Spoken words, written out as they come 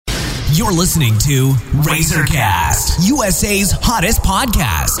You're listening to RazorCast, USA's hottest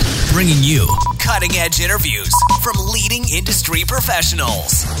podcast, bringing you cutting-edge interviews from leading industry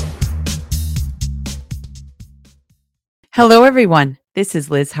professionals. Hello, everyone. This is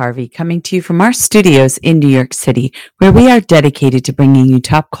Liz Harvey coming to you from our studios in New York City, where we are dedicated to bringing you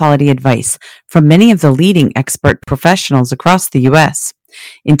top-quality advice from many of the leading expert professionals across the U.S.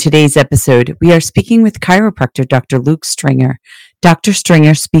 In today's episode, we are speaking with chiropractor Dr. Luke Stringer. Dr.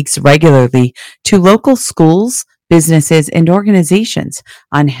 Stringer speaks regularly to local schools, businesses, and organizations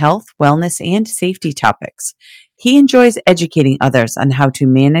on health, wellness, and safety topics. He enjoys educating others on how to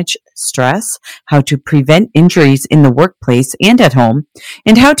manage stress, how to prevent injuries in the workplace and at home,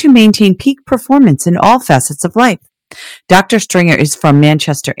 and how to maintain peak performance in all facets of life. Dr. Stringer is from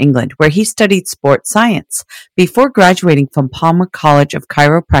Manchester, England, where he studied sports science. Before graduating from Palmer College of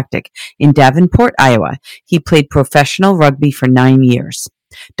Chiropractic in Davenport, Iowa, he played professional rugby for 9 years.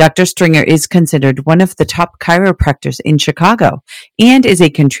 Dr. Stringer is considered one of the top chiropractors in Chicago and is a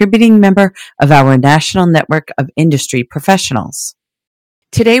contributing member of our national network of industry professionals.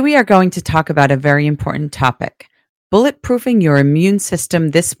 Today we are going to talk about a very important topic, bulletproofing your immune system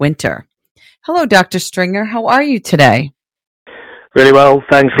this winter. Hello, Dr. Stringer. How are you today? Really well.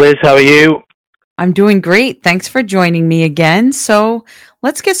 Thanks, Liz. How are you? I'm doing great. Thanks for joining me again. So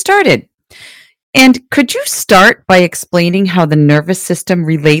let's get started. And could you start by explaining how the nervous system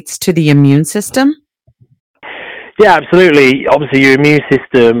relates to the immune system? Yeah, absolutely. Obviously, your immune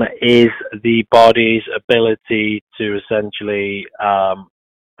system is the body's ability to essentially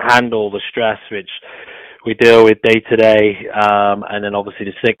handle the stress which we deal with day to day, and then obviously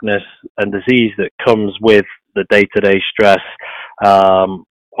the sickness and disease that comes with the day-to-day stress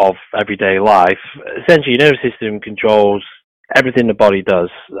of everyday life. Essentially, your nervous system controls everything the body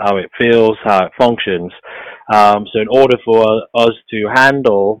does, how it feels, how it functions. So in order for us to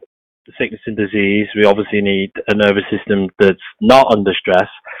handle the sickness and disease, we obviously need a nervous system that's not under stress,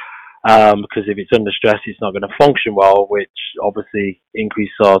 because if it's under stress, it's not going to function well, which obviously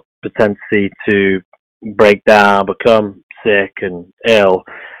increases our potential to break down, become sick and ill.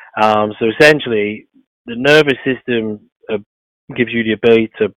 So essentially, the nervous system gives you the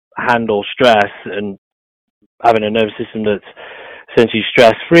ability to handle stress, and having a nervous system that's essentially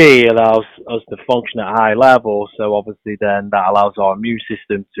stress-free allows us to function at a high level. So obviously then that allows our immune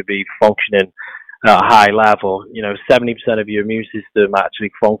system to be functioning at a high level. 70% of your immune system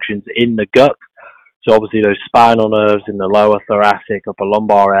actually functions in the gut. So obviously those spinal nerves in the lower thoracic, upper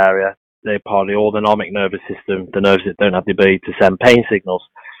lumbar area, they're part of the autonomic nervous system, the nerves that don't have the ability to send pain signals.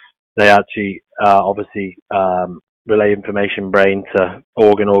 They actually obviously relay information brain to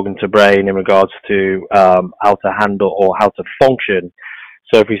organ to brain in regards to how to handle or how to function.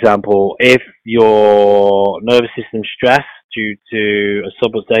 So, for example, if your nervous system is stressed due to a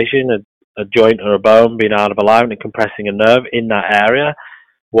subluxation, a joint or a bone being out of alignment and compressing a nerve in that area,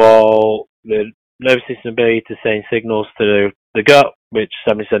 well, the nervous system ability to send signals to the gut, which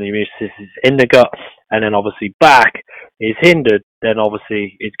 70% of the immune system is in the gut, and then obviously back is hindered, then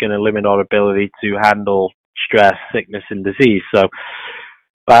obviously it's going to limit our ability to handle stress, sickness, and disease. So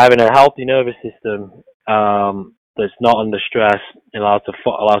by having a healthy nervous system that's not under stress, it allows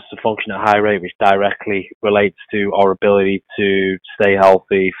us to function at a high rate, which directly relates to our ability to stay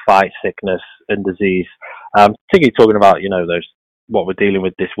healthy, fight sickness and disease. Particularly talking about, those what we're dealing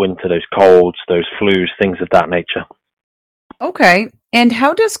with this winter, those colds, those flus, things of that nature. Okay. And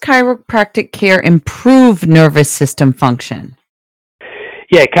how does chiropractic care improve nervous system function?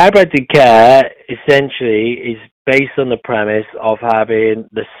 Yeah, chiropractic care essentially is based on the premise of having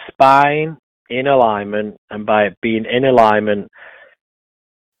the spine in alignment, and by it being in alignment,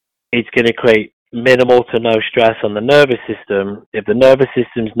 it's going to create minimal to no stress on the nervous system. If the nervous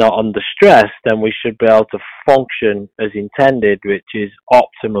system is not under stress, then we should be able to function as intended, which is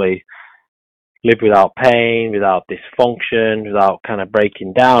optimally live without pain, without dysfunction, without kind of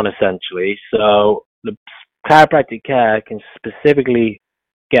breaking down, essentially. So the chiropractic care can specifically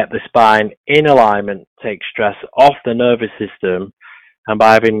get the spine in alignment, take stress off the nervous system, and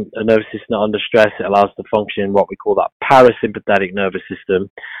by having a nervous system not under stress, it allows to function in what we call that parasympathetic nervous system,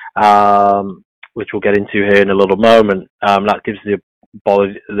 which we'll get into here in a little moment. That gives the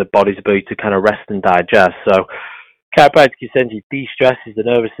body's ability to kind of rest and digest. So chiropractic essentially de-stresses the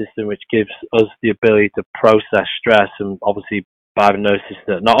nervous system, which gives us the ability to process stress, and obviously by having a nervous system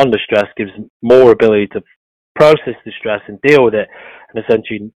that's not under stress gives more ability to process the stress and deal with it, and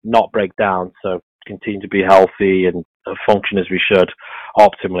essentially not break down, so continue to be healthy and function as we should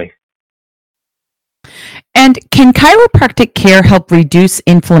optimally. And can chiropractic care help reduce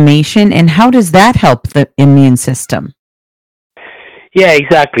inflammation, and how does that help the immune system? Yeah,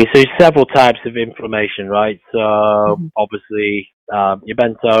 exactly. So several types of inflammation, right? So Hmm. obviously, you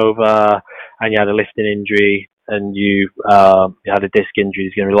bent over and you had a lifting injury, and you had a disc injury.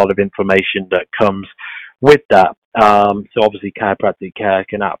 There's going to be a lot of inflammation that comes with that. So obviously, chiropractic care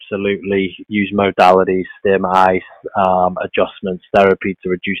can absolutely use modalities, stim, ice, adjustments, therapy to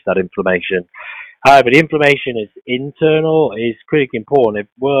reduce that inflammation. However, the inflammation is internal, is critically important. If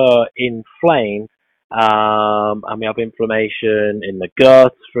we're inflamed, and we have inflammation in the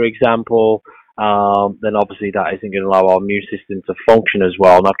gut, for example, then obviously that isn't going to allow our immune system to function as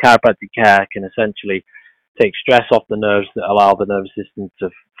well. Now, chiropractic care can essentially take stress off the nerves that allow the nervous system to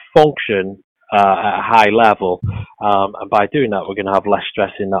function at a high level, and by doing that, we're going to have less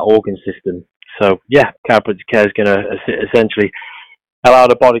stress in that organ system. So, yeah, chiropractic care is going to essentially allow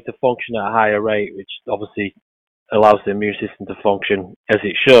the body to function at a higher rate, which obviously allows the immune system to function as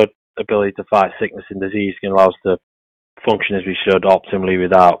it should. Ability to fight sickness and disease can allow us to function as we should optimally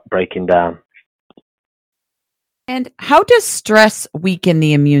without breaking down. And how does stress weaken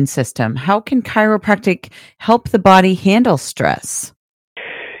the immune system? How can chiropractic help the body handle stress?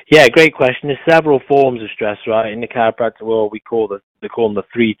 Yeah, great question. There's several forms of stress, right? In the chiropractic world, they call them the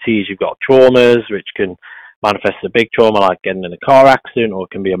three T's. You've got traumas, which can manifest as a big trauma, like getting in a car accident, or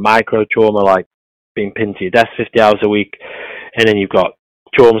it can be a micro trauma, like being pinned to your desk 50 hours a week. And then you've got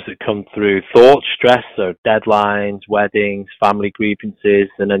traumas that come through thought stress, so deadlines, weddings, family grievances,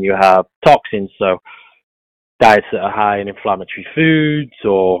 and then you have toxins, so diets that are high in inflammatory foods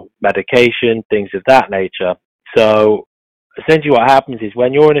or medication, things of that nature. So essentially what happens is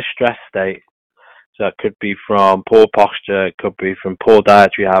when you're in a stress state, so it could be from poor posture, it could be from poor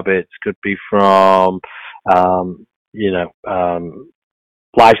dietary habits, could be from, um, you know,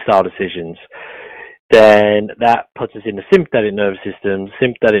 lifestyle decisions, then that puts us in the sympathetic nervous system. The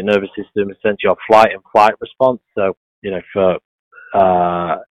sympathetic nervous system is essentially our flight and flight response. So, for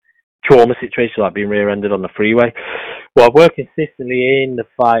trauma situations like being rear-ended on the freeway, well, we're consistently in the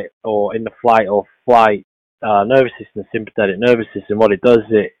fight or in the flight or flight nervous system, sympathetic nervous system. What it does,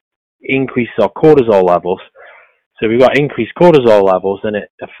 it increases our cortisol levels. So we've got increased cortisol levels, and it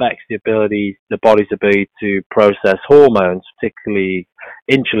affects the body's ability to process hormones, particularly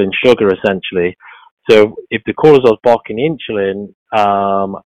insulin, sugar, essentially. So if the cortisol is blocking insulin,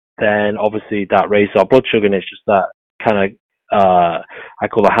 then obviously that raises our blood sugar, and it's just that kind of I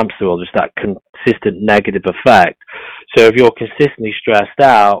call it hamster wheel, just that consistent negative effect. So if you're consistently stressed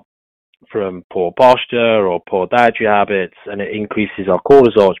out from poor posture or poor dietary habits, and it increases our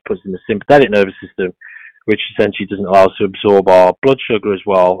cortisol, which puts in the sympathetic nervous system, which essentially doesn't allow us to absorb our blood sugar as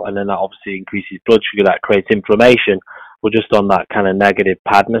well, and then that obviously increases blood sugar, that creates inflammation. We're just on that kind of negative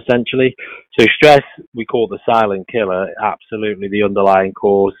pattern, essentially. So stress, we call it the silent killer, absolutely the underlying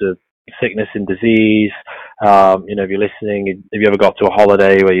cause of sickness and disease. If you're listening, have you ever got to a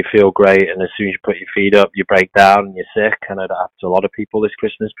holiday where you feel great, and as soon as you put your feet up, you break down and you're sick? I know that happens to a lot of people this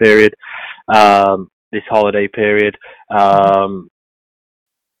Christmas period, this holiday period.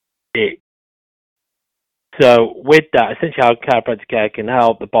 So with that, essentially how chiropractic care can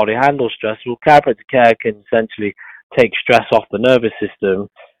help the body handle stress. Well, chiropractic care can essentially take stress off the nervous system.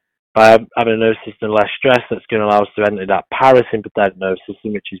 By having a nervous system less stress, that's going to allow us to enter that parasympathetic nervous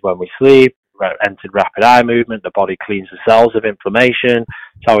system, which is when we sleep, entered rapid eye movement, the body cleans the cells of inflammation.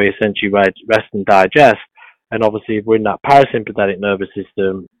 It's how we essentially rest and digest. And obviously, if we're in that parasympathetic nervous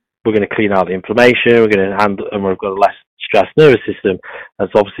system, we're going to clean out the inflammation, we're going to handle, and we've got a less stressed nervous system.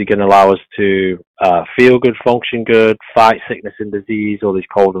 That's obviously going to allow us to feel good, function good, fight sickness and disease, all these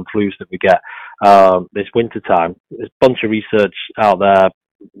cold and flus that we get this winter time. There's a bunch of research out there,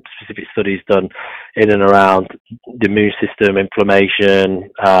 specific studies done in and around the immune system, inflammation,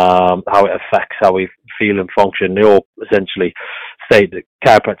 how it affects how we feel and function. They all essentially state that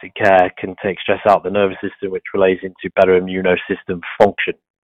chiropractic care can take stress out of the nervous system, which relates into better immunosystem function.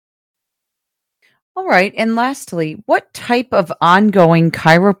 All right. And lastly, what type of ongoing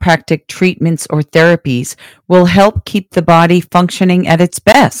chiropractic treatments or therapies will help keep the body functioning at its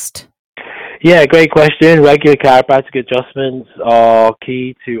best? Yeah, great question. Regular chiropractic adjustments are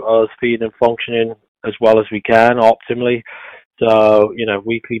key to us feeling and functioning as well as we can optimally. So,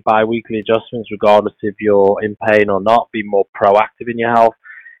 weekly, bi-weekly adjustments, regardless if you're in pain or not, be more proactive in your health.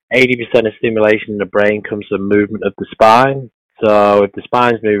 80% of stimulation in the brain comes from movement of the spine. So if the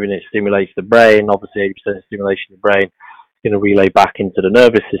spine's moving, it stimulates the brain. Obviously, 80% of stimulation in the brain is going to relay back into the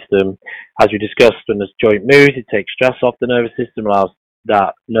nervous system. As we discussed, when this joint moves, it takes stress off the nervous system, allows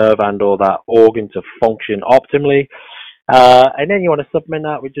that nerve and or that organ to function optimally. And then you want to supplement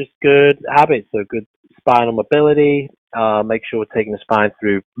that with just good habits, so good spinal mobility. Make sure we're taking the spine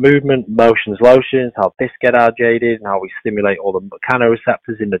through movement, motions, lotions, how discs get agitated, and how we stimulate all the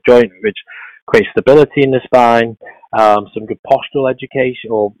mechanoreceptors in the joint, which creates stability in the spine. Some good postural education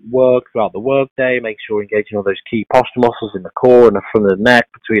or work throughout the workday. Make sure we're engaging all those key posture muscles in the core and the front of the neck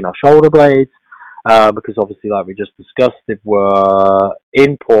between our shoulder blades. Because obviously, like we just discussed, if we're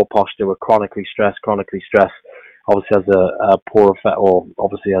in poor posture, we're chronically stressed. Chronically stressed obviously has a poor effect, or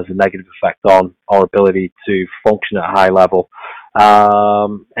obviously has a negative effect on our ability to function at a high level.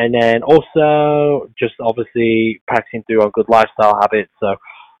 And then also just obviously practicing through on good lifestyle habits. So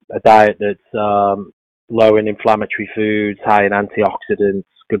a diet that's low in inflammatory foods, high in antioxidants,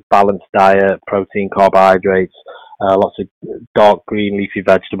 good balanced diet, protein, carbohydrates, lots of dark green leafy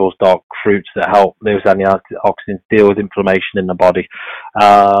vegetables, dark fruits that help those antioxidants deal with inflammation in the body.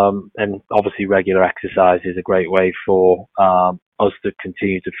 And obviously regular exercise is a great way for us to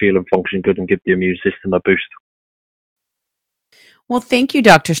continue to feel and function good and give the immune system a boost. Well, thank you,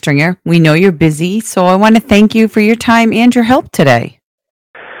 Dr. Stringer. We know you're busy, so I want to thank you for your time and your help today.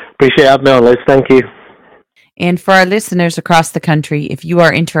 Appreciate having me on, Liz. Thank you. And for our listeners across the country, if you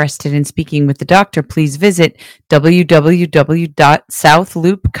are interested in speaking with the doctor, please visit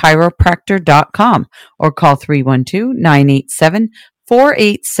www.southloopchiropractor.com or call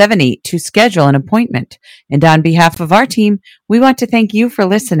 312-987-4878 to schedule an appointment. And on behalf of our team, we want to thank you for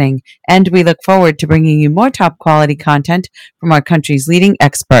listening, and we look forward to bringing you more top quality content from our country's leading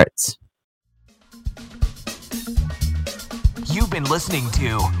experts. You've been listening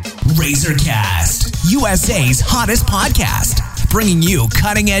to RazorCast, USA's hottest podcast, bringing you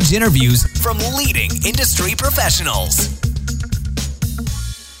cutting-edge interviews from leading industry professionals.